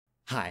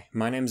Hi,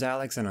 my name's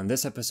Alex, and on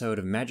this episode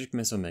of Magic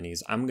Missile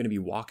Minis, I'm going to be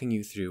walking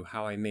you through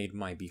how I made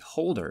my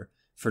beholder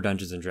for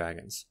Dungeons &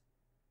 Dragons.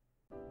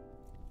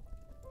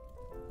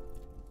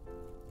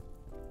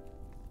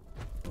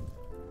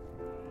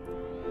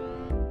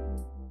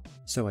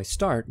 So I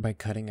start by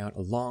cutting out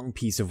a long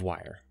piece of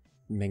wire,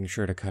 making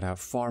sure to cut out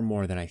far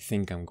more than I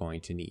think I'm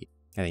going to need.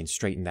 I then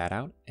straighten that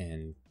out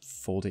and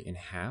fold it in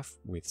half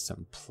with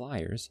some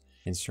pliers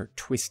and start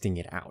twisting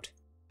it out.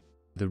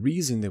 The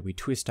reason that we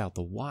twist out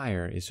the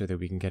wire is so that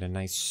we can get a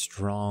nice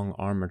strong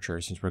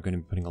armature, since we're going to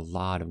be putting a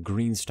lot of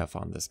green stuff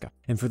on this guy.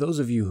 And for those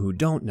of you who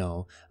don't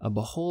know, a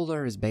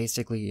beholder is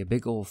basically a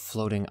big old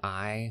floating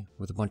eye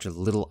with a bunch of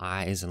little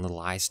eyes and little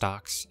eye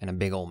stalks and a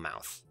big old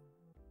mouth.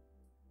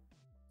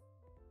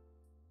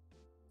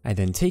 I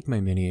then take my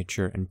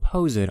miniature and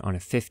pose it on a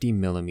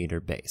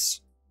 50mm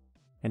base.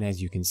 And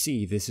as you can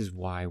see, this is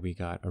why we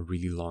got a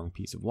really long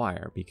piece of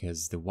wire,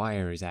 because the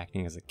wire is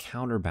acting as a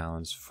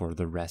counterbalance for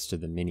the rest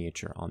of the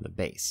miniature on the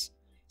base,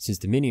 since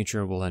the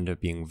miniature will end up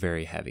being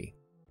very heavy.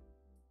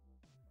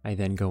 I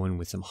then go in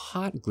with some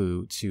hot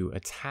glue to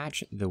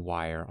attach the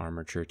wire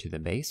armature to the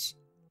base.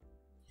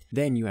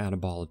 Then you add a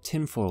ball of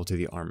tinfoil to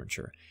the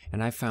armature,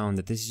 and I found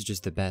that this is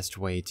just the best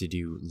way to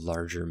do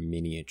larger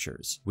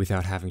miniatures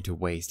without having to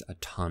waste a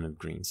ton of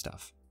green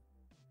stuff.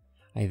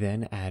 I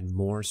then add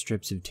more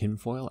strips of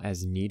tinfoil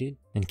as needed,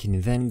 and can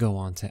then go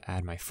on to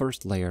add my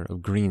first layer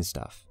of green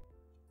stuff.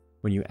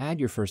 When you add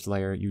your first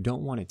layer, you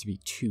don't want it to be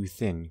too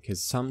thin,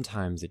 because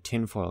sometimes the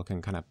tinfoil can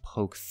kind of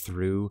poke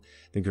through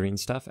the green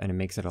stuff and it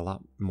makes it a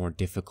lot more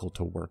difficult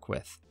to work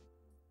with.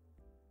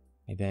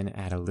 I then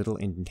add a little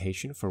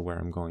indentation for where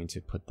I'm going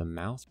to put the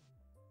mouth,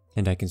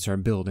 and I can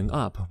start building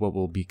up what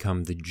will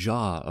become the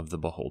jaw of the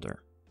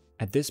beholder.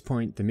 At this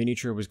point, the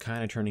miniature was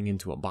kind of turning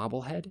into a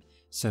bobblehead,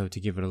 so to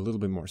give it a little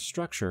bit more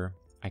structure,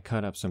 I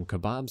cut up some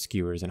kebab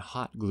skewers and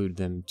hot glued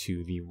them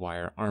to the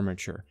wire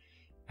armature,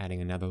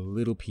 adding another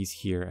little piece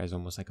here as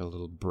almost like a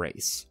little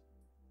brace.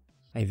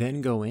 I then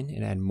go in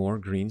and add more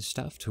green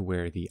stuff to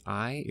where the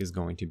eye is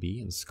going to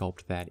be and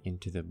sculpt that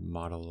into the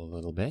model a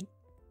little bit,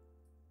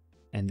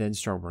 and then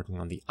start working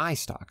on the eye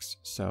stalks.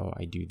 So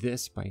I do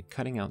this by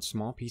cutting out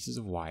small pieces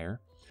of wire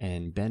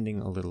and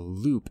bending a little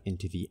loop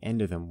into the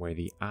end of them where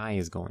the eye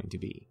is going to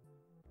be,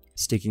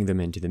 sticking them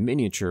into the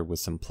miniature with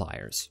some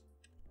pliers.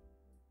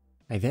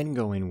 I then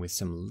go in with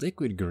some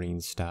liquid green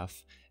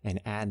stuff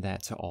and add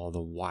that to all the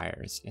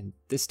wires, and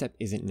this step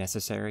isn't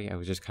necessary. I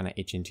was just kind of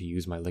itching to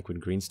use my liquid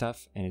green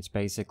stuff, and it's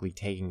basically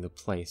taking the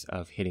place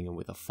of hitting it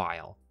with a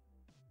file.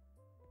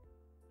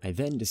 I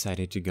then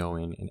decided to go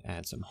in and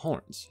add some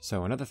horns.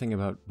 So another thing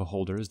about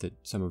beholders that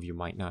some of you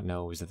might not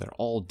know is that they're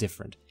all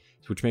different,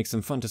 which makes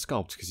them fun to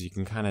sculpt because you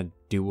can kind of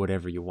do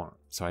whatever you want.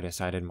 So I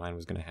decided mine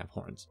was going to have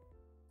horns.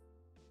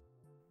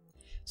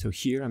 So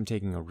here I'm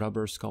taking a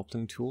rubber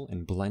sculpting tool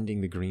and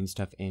blending the green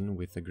stuff in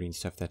with the green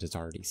stuff that is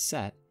already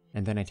set.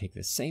 And then I take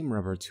the same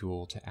rubber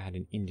tool to add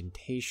an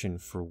indentation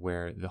for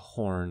where the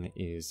horn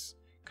is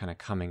kind of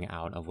coming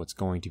out of what's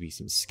going to be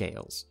some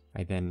scales.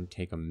 I then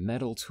take a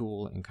metal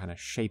tool and kind of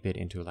shape it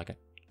into like a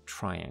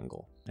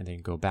triangle, and then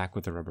go back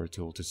with the rubber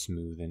tool to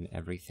smoothen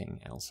everything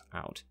else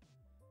out.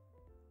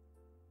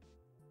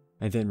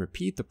 I then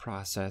repeat the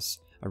process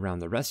around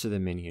the rest of the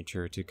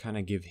miniature to kind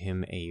of give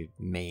him a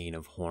mane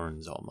of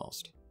horns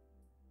almost.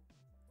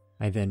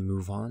 I then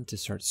move on to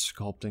start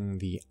sculpting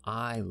the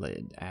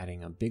eyelid,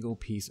 adding a big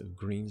old piece of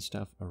green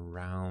stuff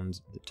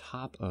around the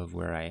top of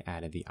where I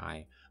added the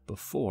eye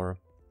before,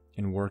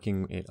 and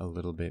working it a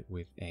little bit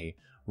with a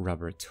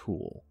rubber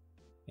tool,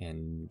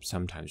 and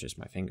sometimes just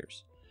my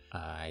fingers.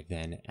 I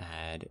then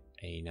add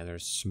another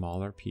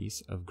smaller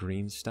piece of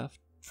green stuff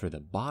for the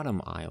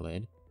bottom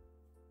eyelid,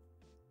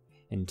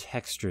 and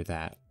texture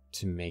that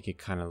to make it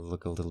kind of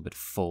look a little bit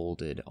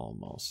folded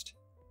almost.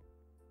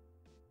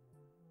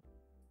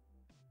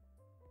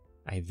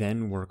 I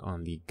then work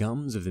on the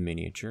gums of the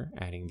miniature,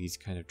 adding these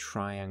kind of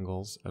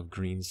triangles of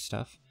green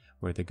stuff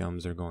where the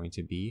gums are going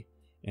to be,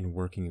 and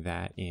working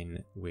that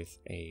in with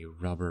a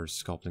rubber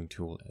sculpting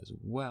tool as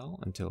well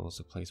until it's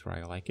a place where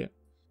I like it.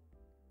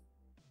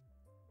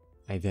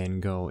 I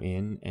then go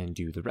in and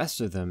do the rest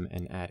of them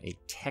and add a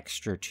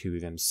texture to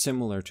them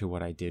similar to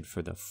what I did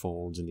for the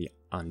folds in the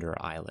under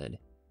eyelid.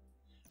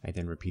 I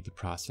then repeat the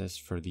process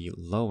for the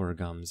lower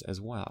gums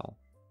as well.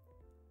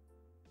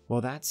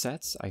 While that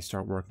sets, I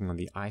start working on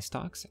the eye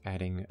stalks,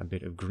 adding a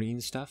bit of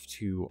green stuff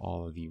to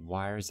all of the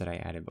wires that I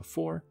added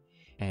before,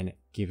 and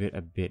give it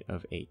a bit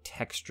of a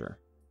texture.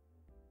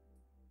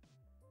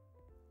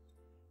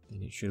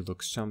 And it should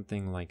look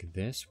something like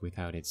this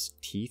without its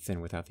teeth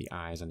and without the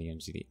eyes on the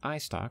ends of the eye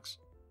stalks.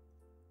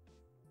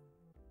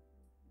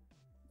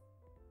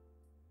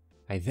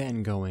 I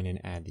then go in and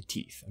add the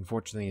teeth.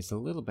 Unfortunately, it's a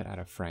little bit out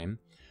of frame,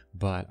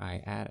 but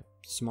I add a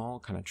small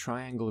kind of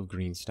triangle of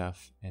green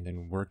stuff and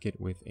then work it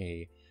with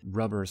a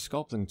rubber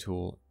sculpting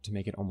tool to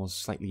make it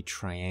almost slightly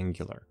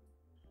triangular.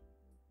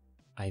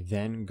 I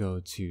then go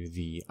to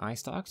the eye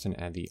stalks and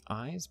add the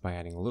eyes by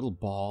adding a little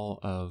ball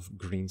of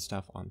green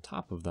stuff on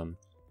top of them,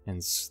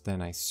 and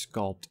then I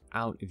sculpt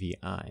out the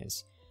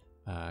eyes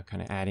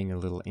kind of adding a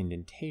little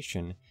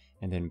indentation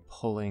and then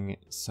pulling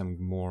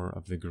some more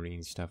of the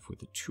green stuff with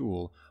the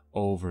tool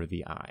over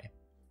the eye.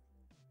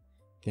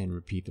 Then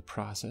repeat the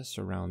process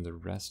around the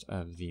rest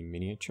of the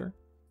miniature.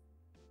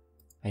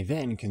 I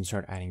then can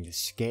start adding the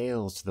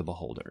scales to the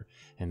beholder,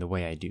 and the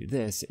way I do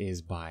this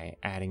is by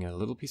adding a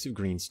little piece of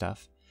green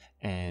stuff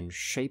and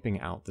shaping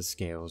out the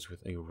scales with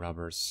a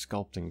rubber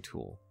sculpting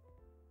tool.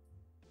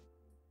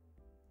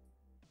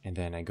 And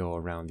then I go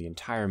around the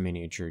entire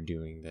miniature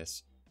doing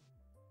this.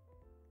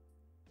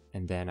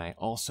 And then I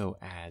also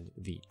add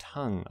the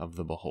tongue of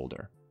the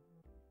beholder.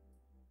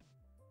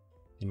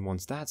 And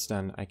once that's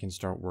done, I can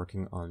start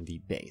working on the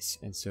base.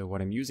 And so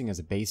what I'm using as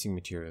a basing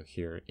material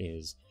here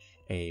is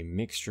a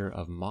mixture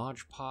of Mod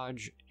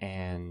Podge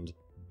and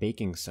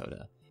baking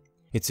soda.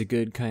 It's a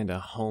good kind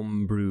of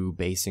homebrew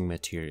basing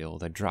material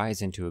that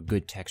dries into a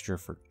good texture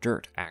for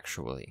dirt,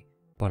 actually.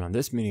 But on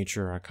this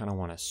miniature, I kind of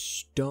want a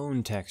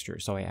stone texture,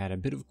 so I add a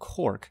bit of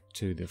cork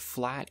to the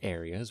flat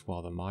areas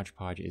while the Mod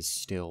Podge is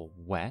still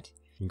wet,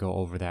 and go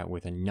over that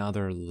with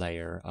another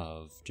layer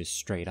of just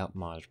straight up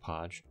Mod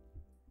Podge.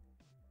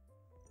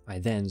 I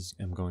then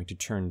am going to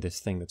turn this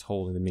thing that's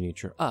holding the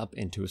miniature up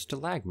into a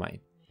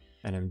stalagmite.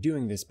 And I'm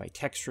doing this by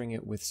texturing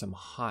it with some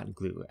hot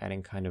glue,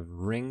 adding kind of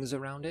rings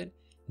around it,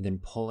 and then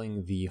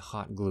pulling the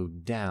hot glue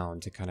down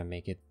to kind of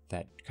make it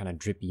that kind of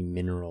drippy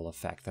mineral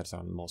effect that's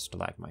on most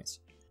stalagmites.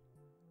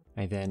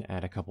 I then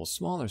add a couple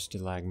smaller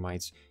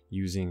stalagmites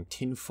using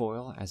tin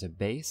foil as a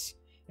base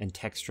and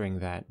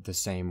texturing that the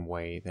same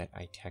way that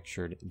I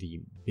textured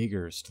the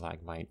bigger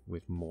stalagmite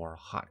with more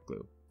hot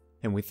glue.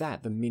 And with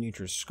that, the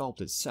miniature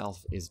sculpt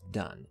itself is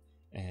done.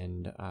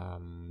 And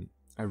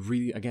I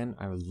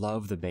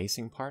love the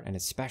basing part, and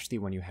especially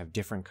when you have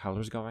different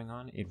colors going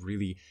on, it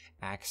really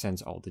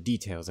accents all the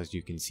details, as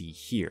you can see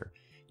here.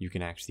 You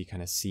can actually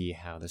kind of see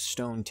how the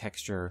stone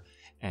texture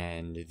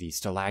and the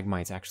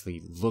stalagmites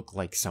actually look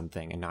like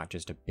something and not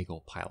just a big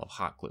old pile of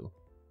hot glue.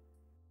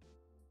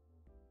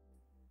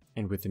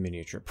 And with the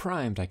miniature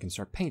primed, I can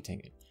start painting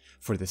it.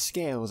 For the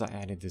scales, I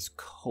added this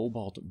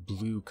cobalt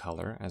blue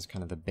color as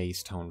kind of the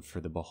base tone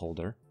for the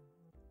beholder.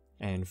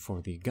 And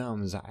for the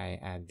gums, I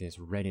add this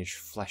reddish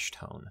flesh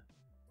tone.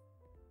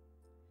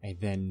 I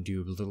then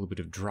do a little bit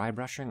of dry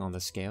brushing on the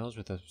scales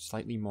with a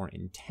slightly more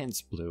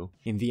intense blue.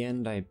 In the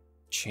end, I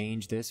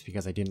changed this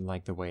because I didn't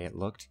like the way it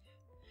looked,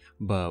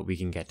 but we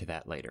can get to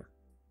that later.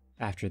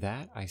 After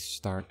that, I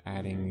start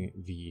adding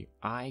the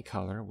eye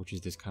color, which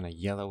is this kind of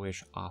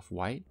yellowish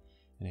off-white,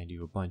 and I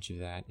do a bunch of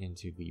that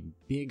into the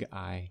big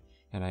eye,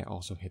 and I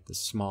also hit the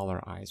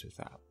smaller eyes with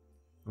that.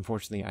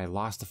 Unfortunately, I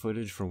lost the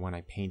footage from when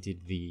I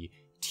painted the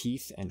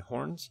teeth and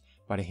horns,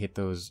 but I hit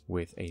those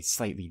with a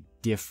slightly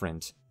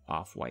different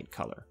off-white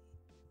color.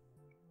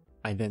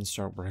 I then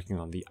start working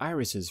on the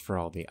irises for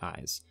all the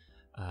eyes.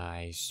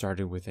 I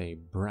started with a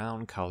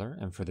brown color,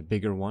 and for the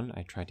bigger one,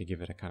 I tried to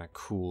give it a kind of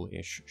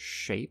cool-ish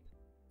shape.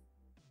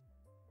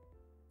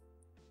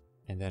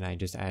 And then I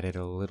just added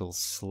a little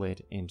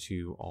slit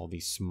into all the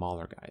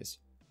smaller guys.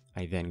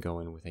 I then go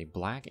in with a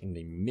black in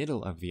the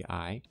middle of the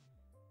eye,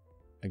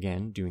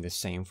 again doing the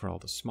same for all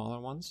the smaller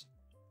ones.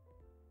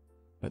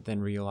 But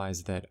then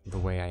realized that the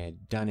way I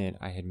had done it,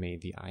 I had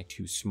made the eye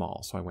too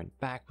small, so I went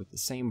back with the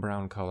same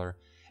brown color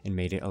and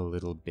made it a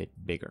little bit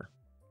bigger.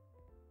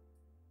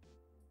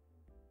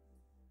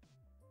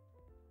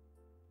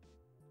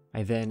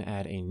 I then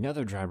add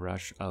another dry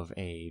brush of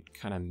a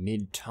kind of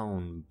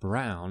mid-tone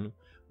brown,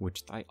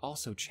 which I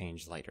also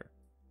changed later.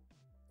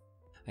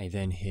 I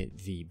then hit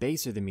the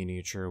base of the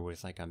miniature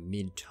with like a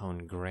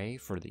mid-tone gray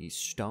for the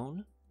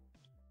stone.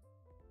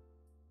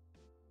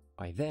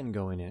 I then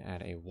go in and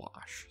add a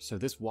wash. So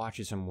this wash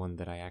is someone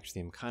that I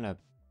actually am kind of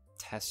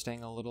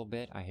testing a little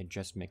bit. I had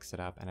just mixed it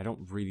up, and I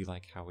don't really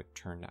like how it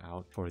turned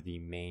out for the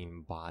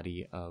main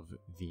body of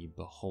the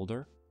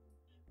beholder,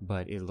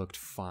 but it looked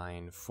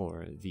fine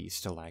for the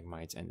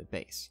stalagmites and the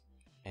base.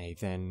 I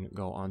then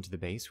go onto the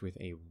base with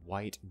a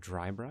white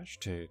dry brush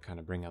to kind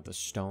of bring out the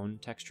stone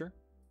texture.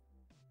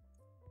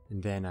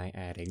 And then I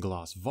add a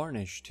gloss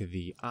varnish to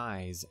the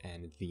eyes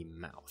and the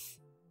mouth.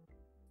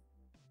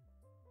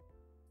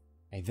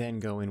 I then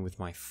go in with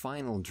my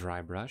final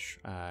dry brush,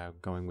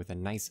 going with a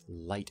nice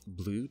light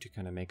blue to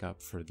kind of make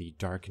up for the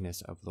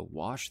darkness of the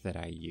wash that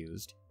I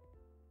used.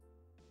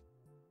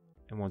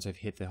 And once I've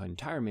hit the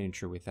entire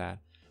miniature with that,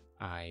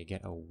 I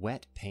get a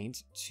wet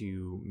paint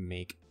to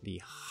make the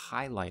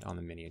highlight on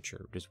the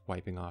miniature, just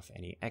wiping off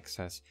any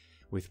excess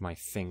with my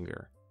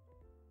finger.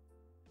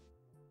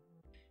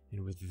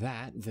 And with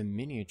that, the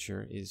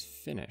miniature is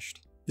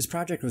finished. This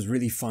project was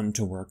really fun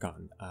to work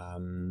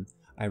on.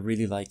 I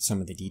really liked some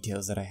of the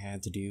details that I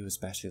had to do,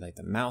 especially like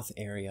the mouth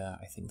area.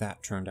 I think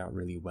that turned out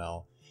really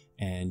well.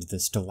 And the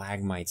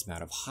stalagmites made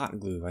out of hot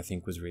glue, I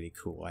think, was really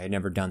cool. I had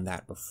never done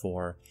that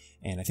before,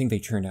 and I think they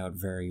turned out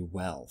very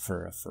well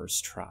for a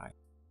first try.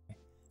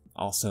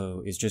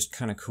 Also, it's just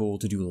kind of cool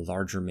to do a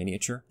larger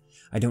miniature.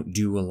 I don't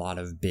do a lot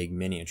of big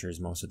miniatures.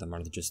 Most of them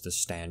are just the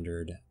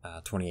standard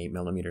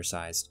 28mm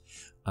sized.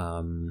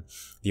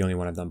 The only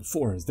one I've done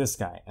before is this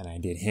guy, and I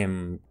did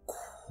him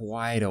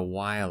quite a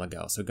while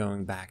ago, so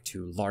going back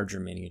to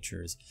larger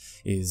miniatures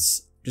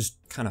is just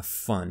kind of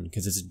fun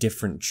because it's a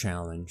different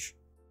challenge.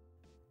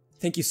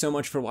 Thank you so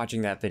much for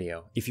watching that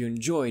video. If you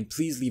enjoyed,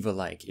 please leave a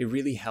like. It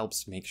really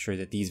helps make sure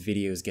that these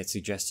videos get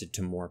suggested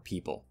to more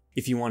people.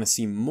 If you want to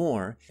see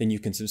more, then you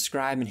can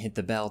subscribe and hit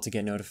the bell to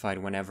get notified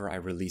whenever I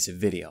release a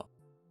video.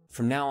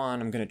 From now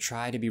on, I'm going to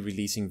try to be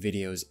releasing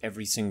videos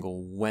every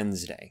single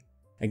Wednesday.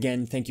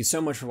 Again, thank you so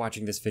much for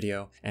watching this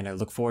video, and I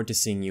look forward to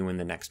seeing you in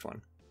the next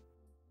one.